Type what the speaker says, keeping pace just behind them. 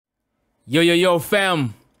Yo,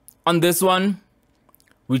 fam. On this one,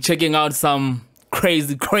 we're checking out some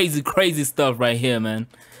crazy stuff right here, man.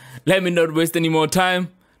 Let me not waste any more time.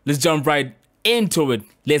 Let's jump right into it.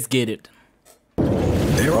 Let's get it.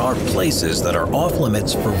 There are places that are off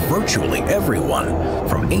limits for virtually everyone,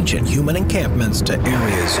 from ancient human encampments to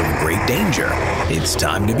areas of great danger. It's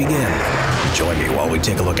time to begin. Join me while we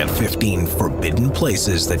take a look at 15 forbidden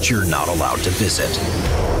places that you're not allowed to visit.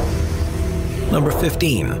 Number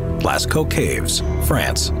 15, Lascaux Caves,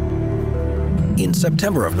 France. In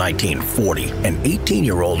September of 1940, an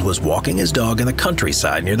 18-year-old was walking his dog in the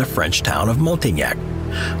countryside near the French town of Montignac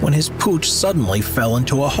when his pooch suddenly fell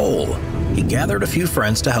into a hole. He gathered a few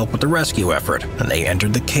friends to help with the rescue effort, and they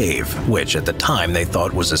entered the cave, which at the time they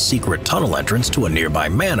thought was a secret tunnel entrance to a nearby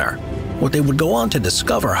manor. What they would go on to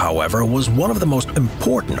discover, however, was one of the most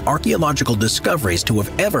important archaeological discoveries to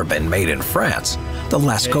have ever been made in France, the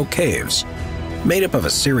Lascaux Caves. Made up of a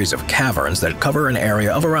series of caverns that cover an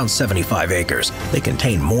area of around 75 acres, they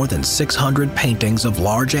contain more than 600 paintings of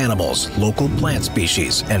large animals, local plant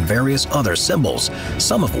species, and various other symbols,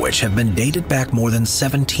 some of which have been dated back more than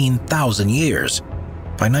 17,000 years.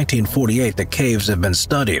 By 1948, the caves have been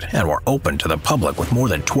studied and were open to the public, with more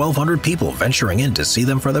than 1,200 people venturing in to see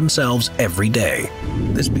them for themselves every day.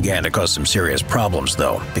 This began to cause some serious problems,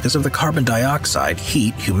 though, because of the carbon dioxide,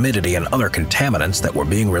 heat, humidity, and other contaminants that were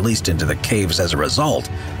being released into the caves as a result.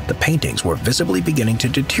 The paintings were visibly beginning to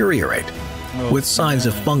deteriorate. With signs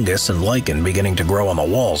of fungus and lichen beginning to grow on the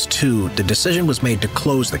walls, too, the decision was made to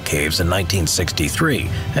close the caves in 1963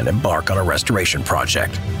 and embark on a restoration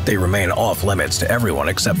project. They remain off-limits to everyone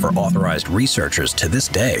except for authorized researchers to this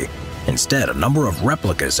day. Instead, a number of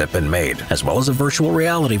replicas have been made, as well as a virtual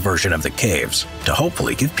reality version of the caves, to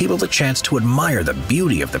hopefully give people the chance to admire the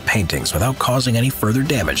beauty of the paintings without causing any further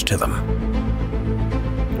damage to them.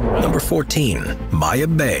 Number 14, Maya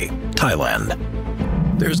Bay, Thailand.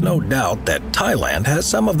 There's no doubt that Thailand has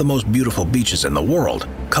some of the most beautiful beaches in the world,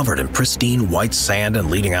 covered in pristine white sand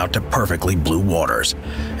and leading out to perfectly blue waters.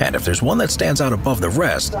 And if there's one that stands out above the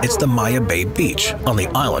rest, it's the Maya Bay Beach on the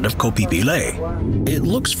island of Koh Phi Phi. It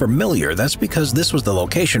looks familiar. That's because this was the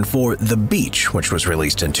location for The Beach, which was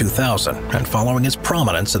released in 2000, and following its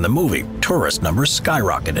prominence in the movie, tourist numbers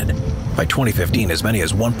skyrocketed. By 2015, as many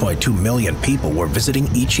as 1.2 million people were visiting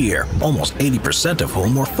each year, almost 80% of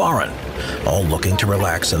whom were foreign, all looking to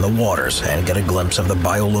relax in the waters and get a glimpse of the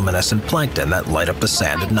bioluminescent plankton that light up the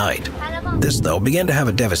sand at night. This, though, began to have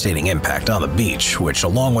a devastating impact on the beach, which,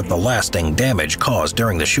 along with the lasting damage caused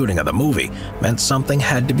during the shooting of the movie, meant something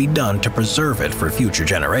had to be done to preserve it for future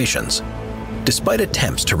generations. Despite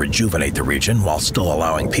attempts to rejuvenate the region while still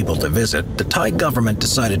allowing people to visit, the Thai government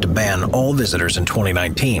decided to ban all visitors in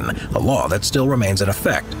 2019, a law that still remains in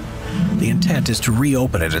effect. The intent is to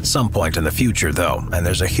reopen it at some point in the future, though, and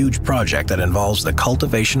there's a huge project that involves the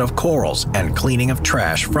cultivation of corals and cleaning of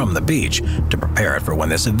trash from the beach to prepare it for when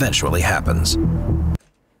this eventually happens.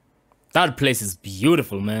 That place is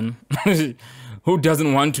beautiful, man. Who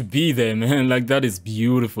doesn't want to be there, man? Like, that is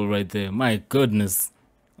beautiful right there. My goodness.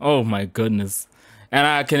 Oh my goodness. And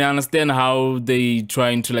I can understand how they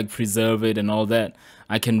trying to like preserve it and all that.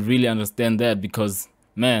 I can really understand that because,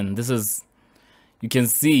 man, this is, you can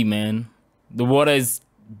see, man, the water is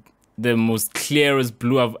the most clearest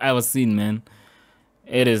blue I've ever seen, man.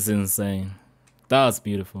 It is insane. That's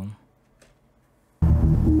beautiful.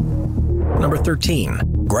 Number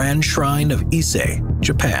 13, Grand Shrine of Ise,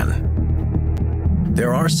 Japan.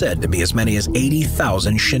 There are said to be as many as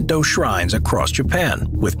 80,000 Shinto shrines across Japan,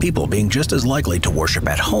 with people being just as likely to worship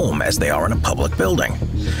at home as they are in a public building.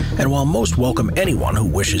 And while most welcome anyone who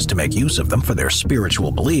wishes to make use of them for their spiritual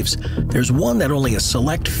beliefs, there's one that only a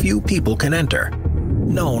select few people can enter.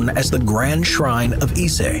 Known as the Grand Shrine of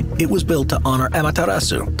Ise, it was built to honor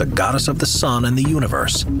Amaterasu, the goddess of the sun and the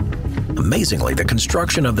universe. Amazingly, the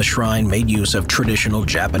construction of the shrine made use of traditional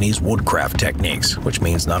Japanese woodcraft techniques, which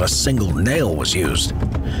means not a single nail was used.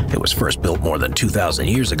 It was first built more than 2,000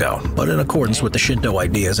 years ago, but in accordance with the Shinto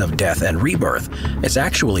ideas of death and rebirth, it's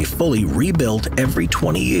actually fully rebuilt every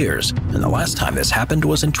 20 years, and the last time this happened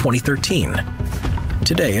was in 2013.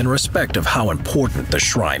 Today, in respect of how important the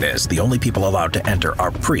shrine is, the only people allowed to enter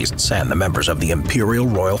are priests and the members of the imperial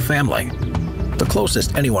royal family. The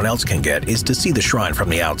closest anyone else can get is to see the shrine from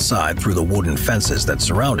the outside through the wooden fences that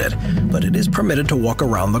surround it, but it is permitted to walk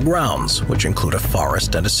around the grounds, which include a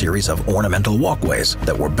forest and a series of ornamental walkways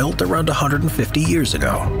that were built around 150 years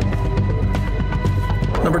ago.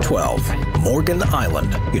 Number 12, Morgan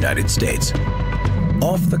Island, United States.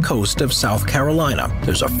 Off the coast of South Carolina,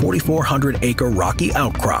 there's a 4,400-acre rocky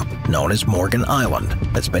outcrop known as Morgan Island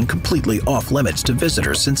that's been completely off-limits to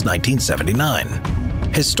visitors since 1979.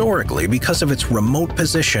 Historically, because of its remote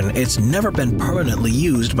position, it's never been permanently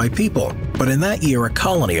used by people. But in that year, a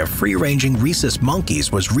colony of free-ranging rhesus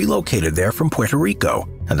monkeys was relocated there from Puerto Rico,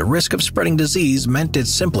 and the risk of spreading disease meant it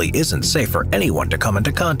simply isn't safe for anyone to come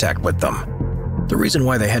into contact with them. The reason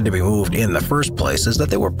why they had to be moved in the first place is that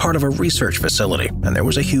they were part of a research facility, and there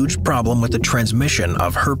was a huge problem with the transmission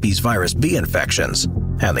of herpes virus B infections,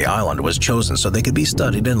 and the island was chosen so they could be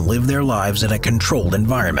studied and live their lives in a controlled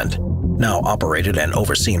environment. Now operated and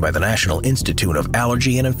overseen by the National Institute of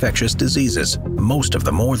Allergy and Infectious Diseases, most of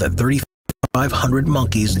the more than 3,500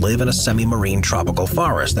 monkeys live in a semi-marine tropical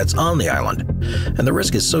forest that's on the island, and the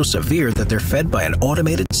risk is so severe that they're fed by an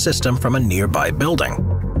automated system from a nearby building.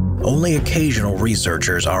 Only occasional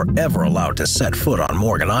researchers are ever allowed to set foot on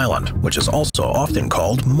Morgan Island, which is also often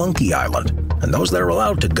called Monkey Island, and those that are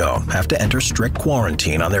allowed to go have to enter strict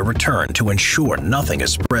quarantine on their return to ensure nothing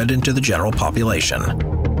is spread into the general population.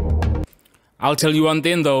 I'll tell you one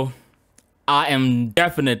thing though, I am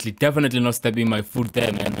definitely not stepping my foot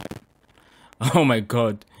there, man. Oh my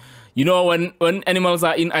god. You know, when animals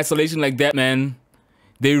are in isolation like that, man,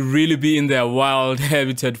 they really be in their wild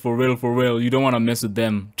habitat for real. You don't want to mess with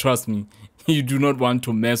them, trust me. You do not want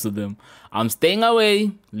to mess with them. I'm staying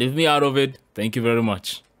away, leave me out of it, thank you very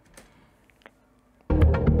much.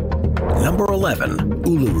 Number 11.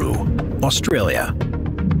 Uluru, Australia.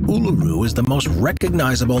 Uluru is the most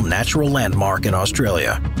recognizable natural landmark in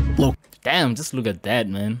Australia. Damn, just look at that,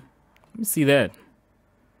 man. Let me see that.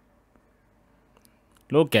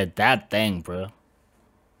 Look at that thing, bro.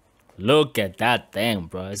 Look at that thing,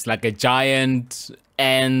 bro. It's like a giant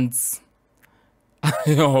ant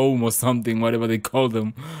home or something, whatever they call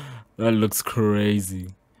them. That looks crazy.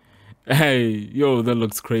 Hey, yo, that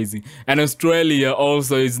looks crazy. And Australia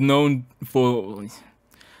also is known for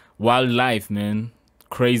wildlife, man.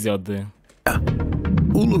 Crazy out there.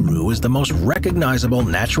 Uluru is the most recognizable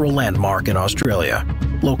natural landmark in Australia.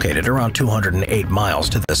 Located around 208 miles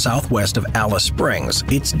to the southwest of Alice Springs,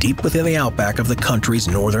 it's deep within the outback of the country's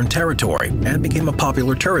Northern Territory and became a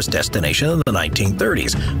popular tourist destination in the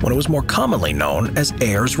 1930s when it was more commonly known as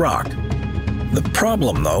Ayers Rock. The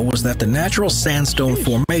problem, though, was that the natural sandstone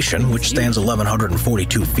formation, which stands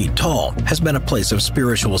 1,142 feet tall, has been a place of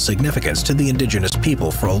spiritual significance to the indigenous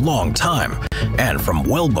people for a long time, and from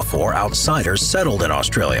well before outsiders settled in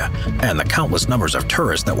Australia, and the countless numbers of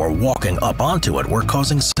tourists that were walking up onto it were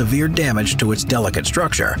causing severe damage to its delicate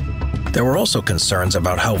structure. There were also concerns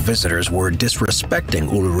about how visitors were disrespecting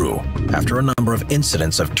Uluru after a number of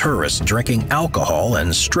incidents of tourists drinking alcohol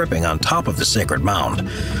and stripping on top of the sacred mound.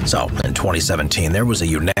 So, in 2017, there was a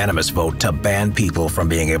unanimous vote to ban people from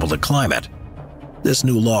being able to climb it. This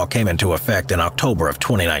new law came into effect in October of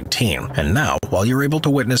 2019, and now, while you're able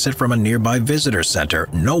to witness it from a nearby visitor center,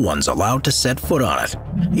 no one's allowed to set foot on it.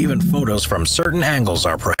 Even photos from certain angles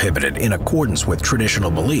are prohibited in accordance with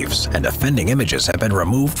traditional beliefs, and offending images have been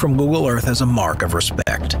removed from Google Earth as a mark of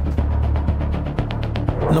respect.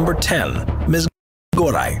 Number 10.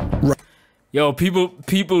 Mizgorai. Yo,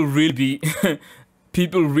 people really be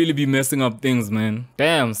people really be messing up things, man.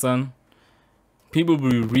 Damn, son. People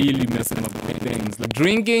be really messing up things. Like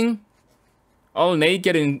drinking, all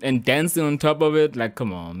naked and dancing on top of it. Like,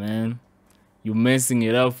 come on, man. You're messing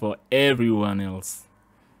it up for everyone else.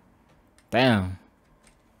 Damn.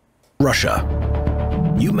 Russia.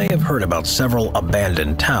 You may have heard about several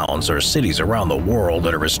abandoned towns or cities around the world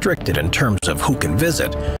that are restricted in terms of who can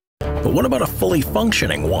visit. But what about a fully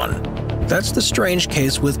functioning one? That's the strange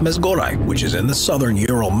case with Mizgorai, which is in the southern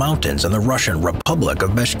Ural Mountains in the Russian Republic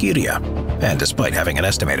of Bashkiria. And despite having an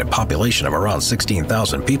estimated population of around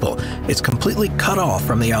 16,000 people, it's completely cut off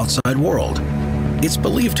from the outside world. It's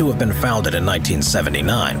believed to have been founded in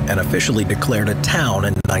 1979 and officially declared a town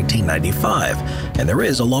in 1995, and there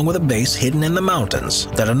is, along with a base hidden in the mountains,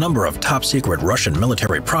 that a number of top-secret Russian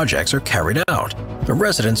military projects are carried out. The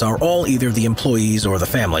residents are all either the employees or the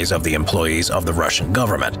families of the employees of the Russian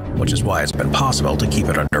government, which is why it's been possible to keep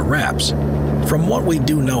it under wraps. From what we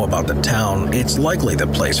do know about the town, it's likely the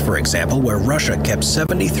place, for example, where Russia kept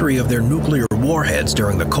 73 of their nuclear warheads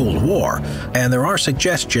during the Cold War, and there are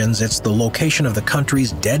suggestions it's the location of the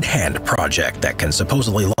country's Dead Hand project that can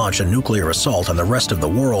supposedly launch a nuclear assault on the rest of the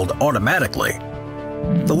world automatically.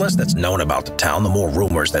 The less that's known about the town, the more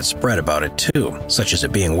rumors that spread about it too, such as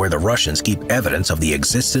it being where the Russians keep evidence of the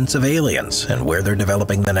existence of aliens and where they're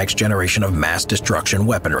developing the next generation of mass destruction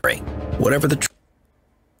weaponry. Whatever the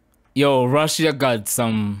Yo, Russia got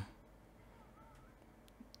some...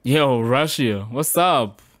 Yo, Russia, what's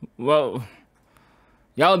up? Well,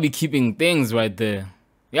 y'all be keeping things right there.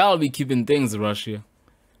 Y'all be keeping things, Russia.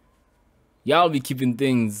 Y'all be keeping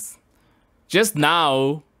things. Just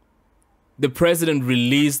now, the president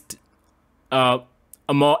released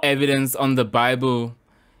more evidence on the Bible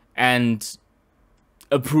and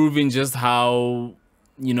approving just how,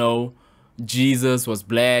 you know, Jesus was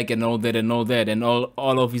black and all that, and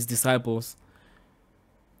all of his disciples.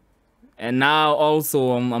 And now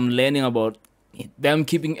also I'm learning about them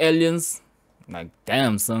keeping aliens. Like,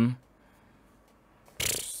 damn, son.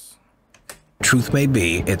 Truth may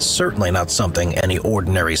be, it's certainly not something any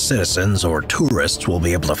ordinary citizens or tourists will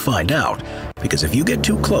be able to find out, because if you get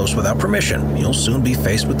too close without permission, you'll soon be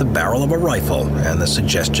faced with the barrel of a rifle and the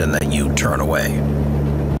suggestion that you turn away.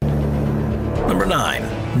 Number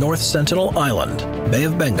 9. North Sentinel Island, Bay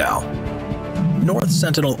of Bengal. North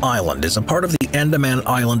Sentinel Island is a part of the Andaman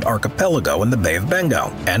Island archipelago in the Bay of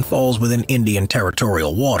Bengal and falls within Indian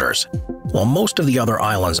territorial waters. While most of the other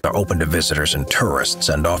islands are open to visitors and tourists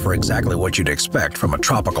and offer exactly what you'd expect from a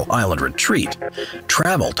tropical island retreat,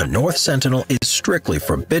 travel to North Sentinel is strictly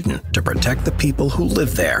forbidden to protect the people who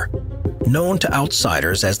live there. Known to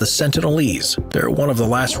outsiders as the Sentinelese, they're one of the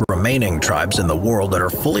last remaining tribes in the world that are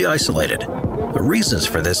fully isolated. The reasons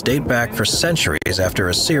for this date back for centuries after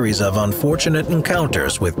a series of unfortunate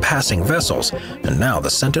encounters with passing vessels, and now the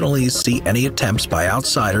Sentinelese see any attempts by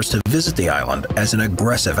outsiders to visit the island as an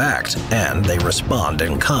aggressive act, and they respond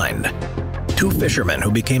in kind. 2 fishermen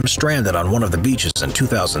who became stranded on one of the beaches in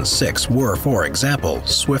 2006 were, for example,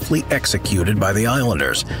 swiftly executed by the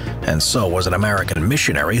islanders, and so was an American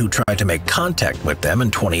missionary who tried to make contact with them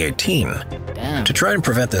in 2018. Damn. To try and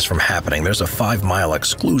prevent this from happening, there's a 5-mile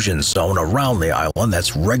exclusion zone around the island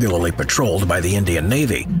that's regularly patrolled by the Indian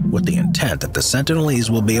Navy, with the intent that the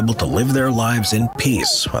Sentinelese will be able to live their lives in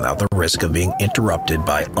peace without the risk of being interrupted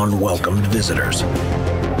by unwelcomed visitors.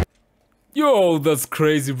 Yo, that's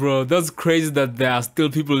crazy, bro. That's crazy that there are still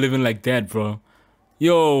people living like that, bro.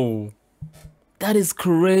 Yo, that is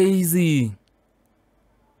crazy.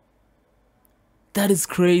 That is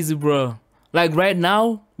crazy, bro. Like right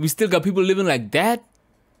now, we still got people living like that?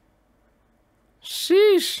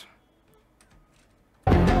 Sheesh.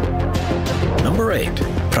 Number 8.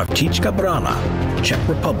 Pravčička Brana, Czech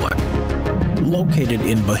Republic. Located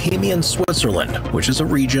in Bohemian Switzerland, which is a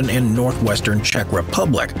region in northwestern Czech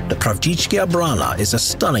Republic, the Pravčička Brana is a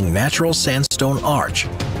stunning natural sandstone arch.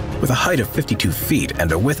 With a height of 52 feet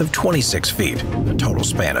and a width of 26 feet, a total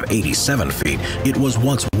span of 87 feet, it was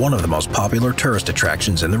once one of the most popular tourist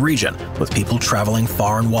attractions in the region, with people traveling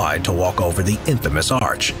far and wide to walk over the infamous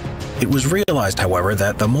arch. It was realized, however,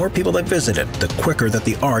 that the more people that visited, the quicker that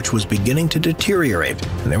the arch was beginning to deteriorate,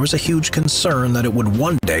 and there was a huge concern that it would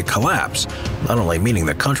one day collapse, not only meaning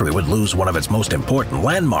the country would lose one of its most important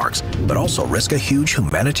landmarks, but also risk a huge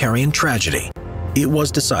humanitarian tragedy. It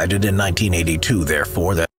was decided in 1982,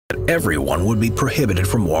 therefore, that everyone would be prohibited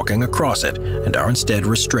from walking across it, and are instead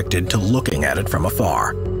restricted to looking at it from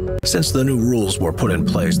afar. Since the new rules were put in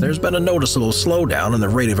place, there's been a noticeable slowdown in the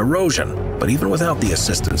rate of erosion, but even without the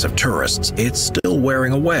assistance of tourists, it's still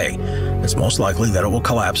wearing away. It's most likely that it will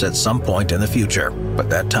collapse at some point in the future,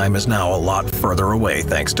 but that time is now a lot further away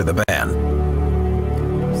thanks to the ban.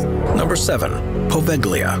 Number 7.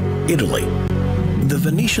 Poveglia, Italy. The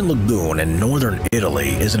Venetian Lagoon in northern Italy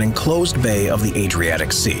is an enclosed bay of the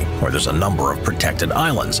Adriatic Sea, where there's a number of protected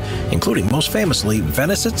islands, including most famously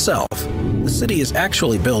Venice itself. The city is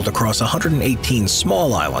actually built across 118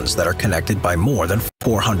 small islands that are connected by more than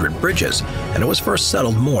 400 bridges, and it was first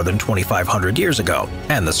settled more than 2,500 years ago,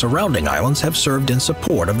 and the surrounding islands have served in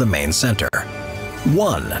support of the main center.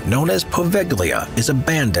 One, known as Poveglia, is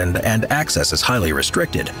abandoned and access is highly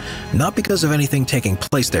restricted, not because of anything taking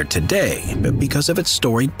place there today, but because of its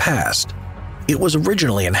storied past. It was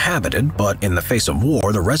originally inhabited, but in the face of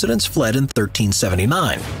war, the residents fled in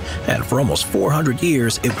 1379, and for almost 400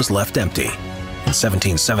 years it was left empty. In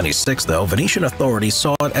 1776, though, Venetian authorities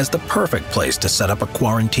saw it as the perfect place to set up a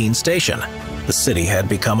quarantine station. The city had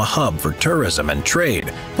become a hub for tourism and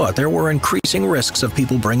trade, but there were increasing risks of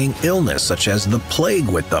people bringing illness such as the plague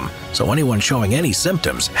with them, so anyone showing any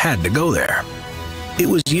symptoms had to go there. It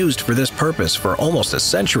was used for this purpose for almost a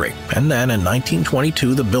century, and then in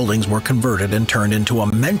 1922 the buildings were converted and turned into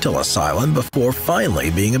a mental asylum before finally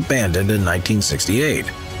being abandoned in 1968.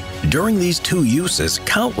 During these 2 uses,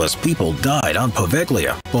 countless people died on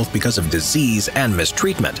Poveglia, both because of disease and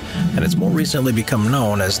mistreatment, and it's more recently become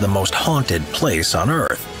known as the most haunted place on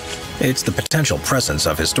Earth. It's the potential presence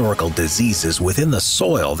of historical diseases within the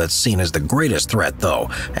soil that's seen as the greatest threat, though,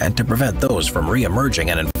 and to prevent those from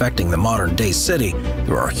re-emerging and infecting the modern-day city,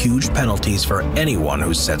 there are huge penalties for anyone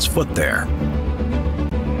who sets foot there.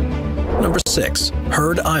 Number 6.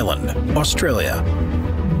 Heard Island, Australia.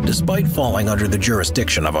 Despite falling under the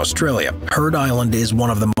jurisdiction of Australia, Heard Island is one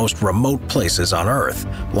of the most remote places on Earth,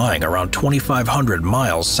 lying around 2,500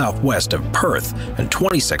 miles southwest of Perth and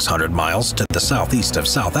 2,600 miles to the southeast of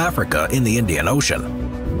South Africa in the Indian Ocean.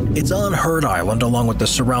 It's on Heard Island, along with the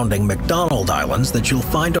surrounding McDonald Islands, that you'll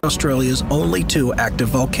find Australia's only two active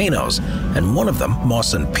volcanoes, and one of them,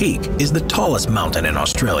 Mawson Peak, is the tallest mountain in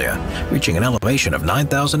Australia, reaching an elevation of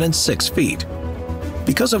 9,006 feet.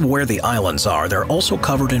 Because of where the islands are, they're also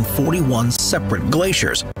covered in 41 separate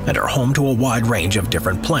glaciers and are home to a wide range of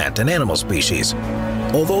different plant and animal species.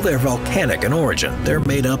 Although they're volcanic in origin, they're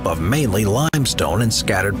made up of mainly limestone and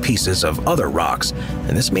scattered pieces of other rocks,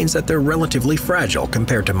 and this means that they're relatively fragile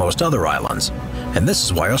compared to most other islands. And this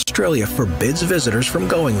is why Australia forbids visitors from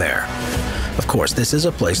going there. Of course, this is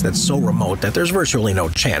a place that's so remote that there's virtually no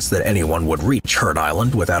chance that anyone would reach Heard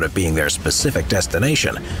Island without it being their specific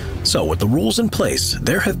destination. So with the rules in place,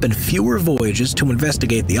 there have been fewer voyages to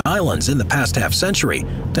investigate the islands in the past half-century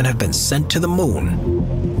than have been sent to the moon.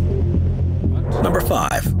 Number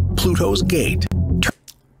 5. Pluto's Gate.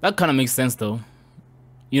 That kind of makes sense, though.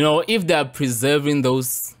 You know, if they're preserving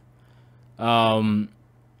those tourist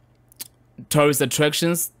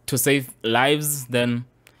attractions to save lives, then,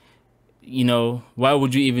 you know, why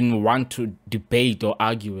would you even want to debate or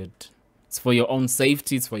argue it? It's for your own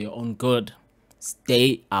safety, it's for your own good.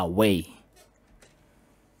 Stay away.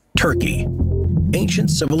 Turkey.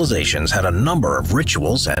 Ancient civilizations had a number of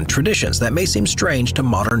rituals and traditions that may seem strange to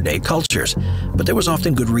modern-day cultures, but there was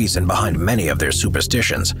often good reason behind many of their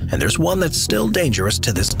superstitions, and there's one that's still dangerous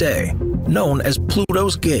to this day. Known as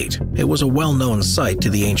Pluto's Gate, it was a well-known site to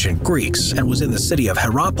the ancient Greeks and was in the city of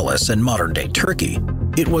Hierapolis in modern-day Turkey.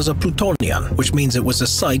 It was a Plutonion, which means it was a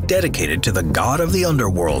site dedicated to the god of the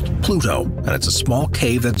underworld, Pluto, and it's a small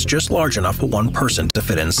cave that's just large enough for one person to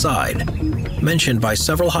fit inside. Mentioned by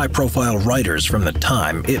several high-profile writers from the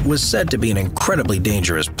time, it was said to be an incredibly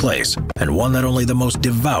dangerous place, and one that only the most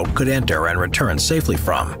devout could enter and return safely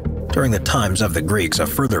from. During the times of the Greeks, a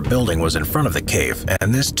further building was in front of the cave,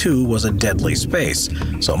 and this too was a deadly space,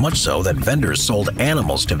 so much so that vendors sold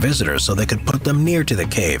animals to visitors so they could put them near to the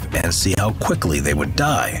cave and see how quickly they would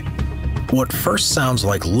die. What first sounds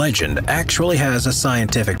like legend actually has a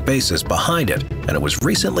scientific basis behind it, and it was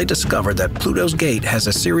recently discovered that Pluto's Gate has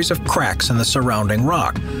a series of cracks in the surrounding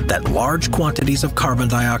rock that large quantities of carbon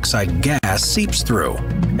dioxide gas seeps through.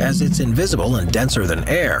 As it's invisible and denser than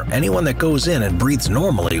air, anyone that goes in and breathes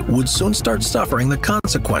normally would soon start suffering the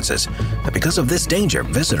consequences, and because of this danger,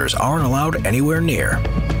 visitors aren't allowed anywhere near.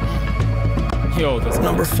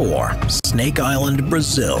 Number 4. Snake Island,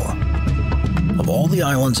 Brazil. Of all the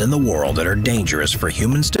islands in the world that are dangerous for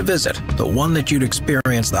humans to visit, the one that you'd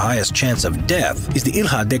experience the highest chance of death is the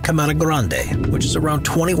Ilha de Camara Grande, which is around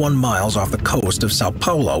 21 miles off the coast of Sao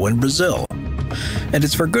Paulo in Brazil. And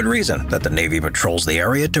it's for good reason that the Navy patrols the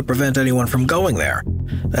area to prevent anyone from going there.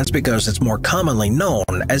 That's because it's more commonly known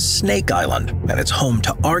as Snake Island, and it's home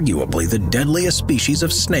to arguably the deadliest species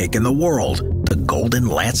of snake in the world, the golden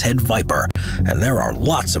lancehead viper, and there are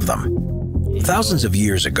lots of them. Thousands of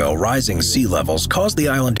years ago, rising sea levels caused the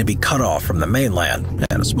island to be cut off from the mainland,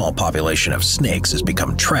 and a small population of snakes has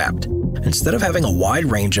become trapped. Instead of having a wide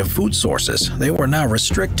range of food sources, they were now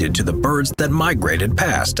restricted to the birds that migrated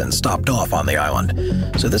past and stopped off on the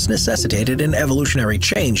island. So this necessitated an evolutionary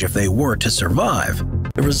change if they were to survive.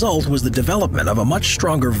 The result was the development of a much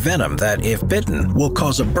stronger venom that, if bitten, will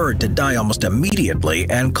cause a bird to die almost immediately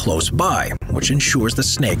and close by, which ensures the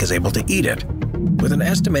snake is able to eat it. With an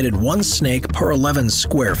estimated 1 snake per 11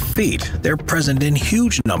 square feet, they're present in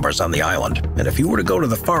huge numbers on the island, and if you were to go to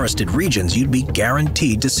the forested regions, you'd be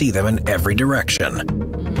guaranteed to see them in every direction.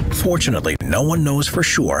 Fortunately, no one knows for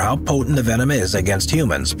sure how potent the venom is against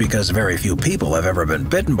humans because very few people have ever been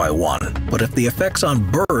bitten by one, but if the effects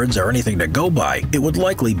on birds are anything to go by, it would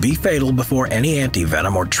likely be fatal before any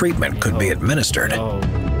anti-venom or treatment could be administered.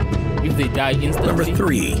 If they die instantly. Number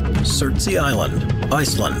 3. Surtsey Island,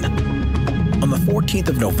 Iceland. On the 14th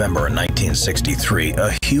of November in 1963,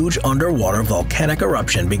 a huge underwater volcanic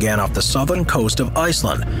eruption began off the southern coast of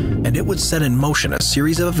Iceland, and it would set in motion a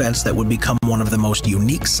series of events that would become one of the most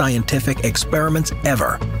unique scientific experiments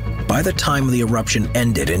ever. By the time the eruption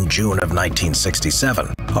ended in June of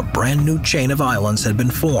 1967, a brand new chain of islands had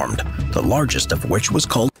been formed, the largest of which was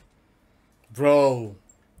called... Bro,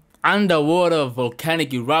 underwater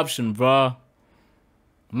volcanic eruption, bro.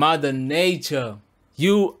 Mother Nature.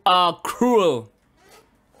 You are cruel,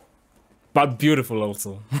 but beautiful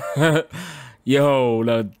also.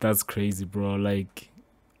 Yo, that's crazy, bro. Like,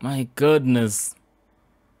 my goodness.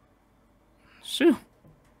 Shoo.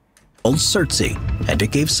 called Surtsey, and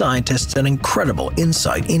it gave scientists an incredible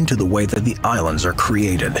insight into the way that the islands are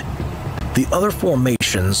created. The other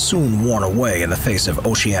formations soon worn away in the face of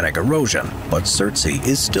oceanic erosion, but Surtsey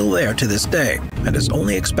is still there to this day and is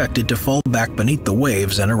only expected to fall back beneath the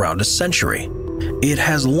waves in around a century. It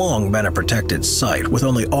has long been a protected site with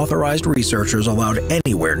only authorized researchers allowed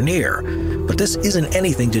anywhere near, but this isn't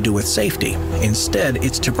anything to do with safety. Instead,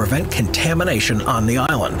 it's to prevent contamination on the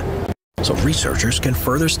island, so researchers can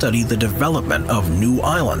further study the development of new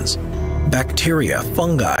islands. Bacteria,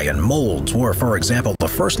 fungi, and molds were, for example, the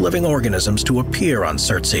first living organisms to appear on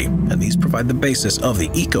Surtsey, and these provide the basis of the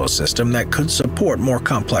ecosystem that could support more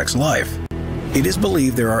complex life. It is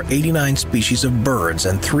believed there are 89 species of birds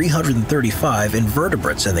and 335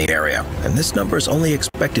 invertebrates in the area, and this number is only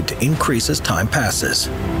expected to increase as time passes.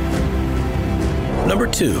 Number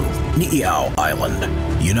 2. Niihau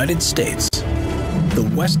Island, United States. The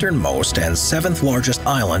westernmost and 7th largest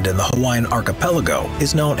island in the Hawaiian archipelago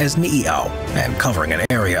is known as Niihau, and covering an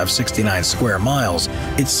area of 69 square miles,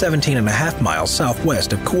 it's 17.5 miles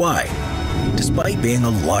southwest of Kauai. Despite being a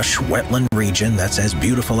lush, wetland region that's as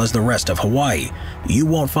beautiful as the rest of Hawaii, you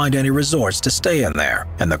won't find any resorts to stay in there,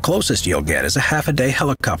 and the closest you'll get is a half-a-day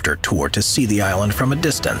helicopter tour to see the island from a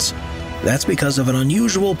distance. That's because of an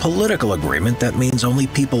unusual political agreement that means only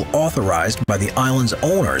people authorized by the island's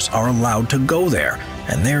owners are allowed to go there,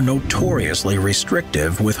 and they're notoriously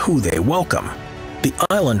restrictive with who they welcome. The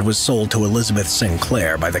island was sold to Elizabeth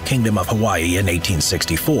Sinclair by the Kingdom of Hawaii in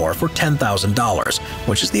 1864 for $10,000,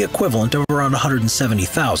 which is the equivalent of around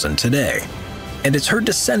 $170,000 today. And it's her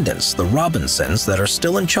descendants, the Robinsons, that are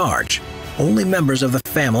still in charge. Only members of the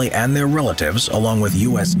family and their relatives, along with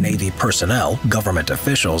U.S. Navy personnel, government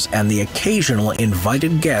officials, and the occasional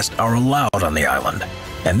invited guest are allowed on the island.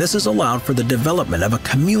 And this is allowed for the development of a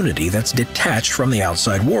community that's detached from the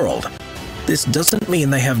outside world. This doesn't mean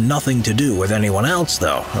they have nothing to do with anyone else,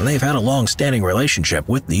 though, and they've had a long-standing relationship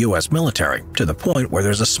with the U.S. military, to the point where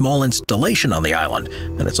there's a small installation on the island,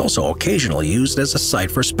 and it's also occasionally used as a site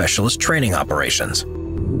for specialist training operations.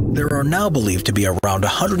 There are now believed to be around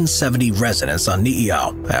 170 residents on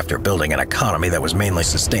Niihau. After building an economy that was mainly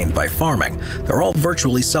sustained by farming, they're all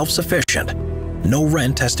virtually self-sufficient. No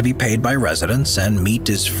rent has to be paid by residents, and meat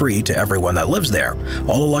is free to everyone that lives there.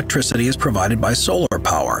 All electricity is provided by solar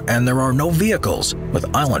power, and there are no vehicles,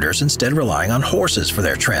 with islanders instead relying on horses for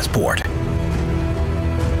their transport.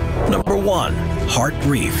 Number 1. Hart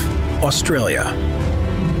Reef, Australia.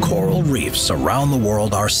 Coral reefs around the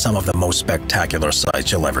world are some of the most spectacular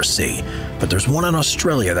sights you'll ever see, but there's one in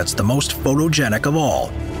Australia that's the most photogenic of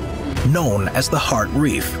all. Known as the Hart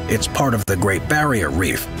Reef, it's part of the Great Barrier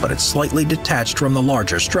Reef, but it's slightly detached from the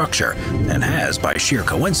larger structure, and has, by sheer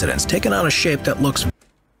coincidence, taken on a shape that looks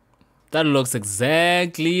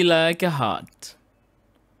exactly like a heart.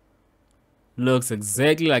 Looks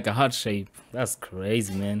exactly like a heart shape. That's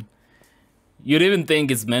crazy, man. You'd even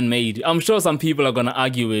think it's man-made. I'm sure some people are gonna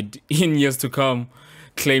argue it in years to come,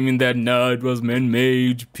 claiming that no, it was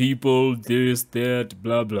man-made, people, this, that,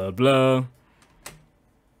 blah, blah, blah.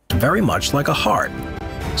 very much like a heart.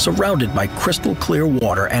 Surrounded by crystal clear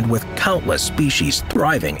water and with countless species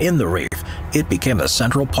thriving in the reef, it became a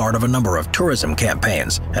central part of a number of tourism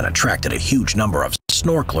campaigns and attracted a huge number of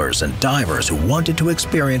snorkelers and divers who wanted to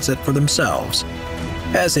experience it for themselves.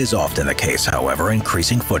 As is often the case, however,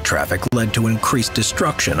 increasing foot traffic led to increased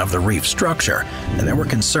destruction of the reef structure, and there were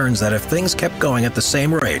concerns that if things kept going at the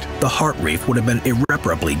same rate, the Hart Reef would have been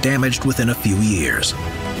irreparably damaged within a few years.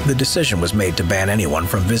 The decision was made to ban anyone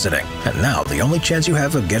from visiting, and now the only chance you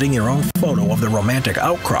have of getting your own photo of the romantic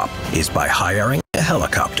outcrop is by hiring a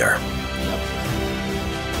helicopter.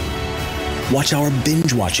 Watch our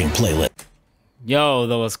binge-watching playlist. Yo,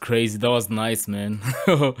 that was crazy. That was nice, man.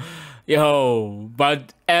 Yo,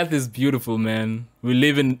 but Earth is beautiful, man. We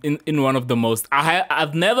live in one of the most...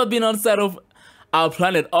 I've never been outside of our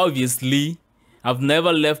planet, obviously. I've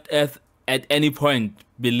never left Earth at any point,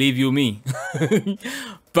 believe you me.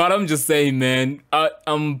 But I'm just saying, man,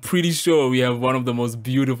 I'm pretty sure we have one of the most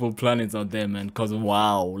beautiful planets out there, man. Because,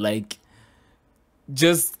 wow, like,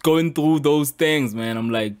 just going through those things, man, I'm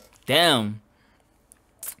like, damn.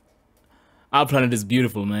 Our planet is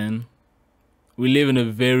beautiful, man. We live in a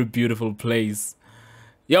very beautiful place.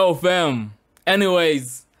 Yo, fam.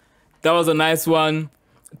 Anyways, that was a nice one.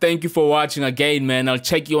 Thank you for watching again, man. I'll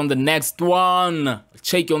check you on the next one.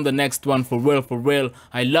 For real, for real.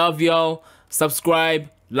 I love y'all. Subscribe,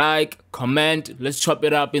 like, comment. Let's chop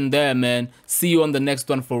it up in there, man. See you on the next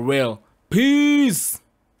one for real. Peace.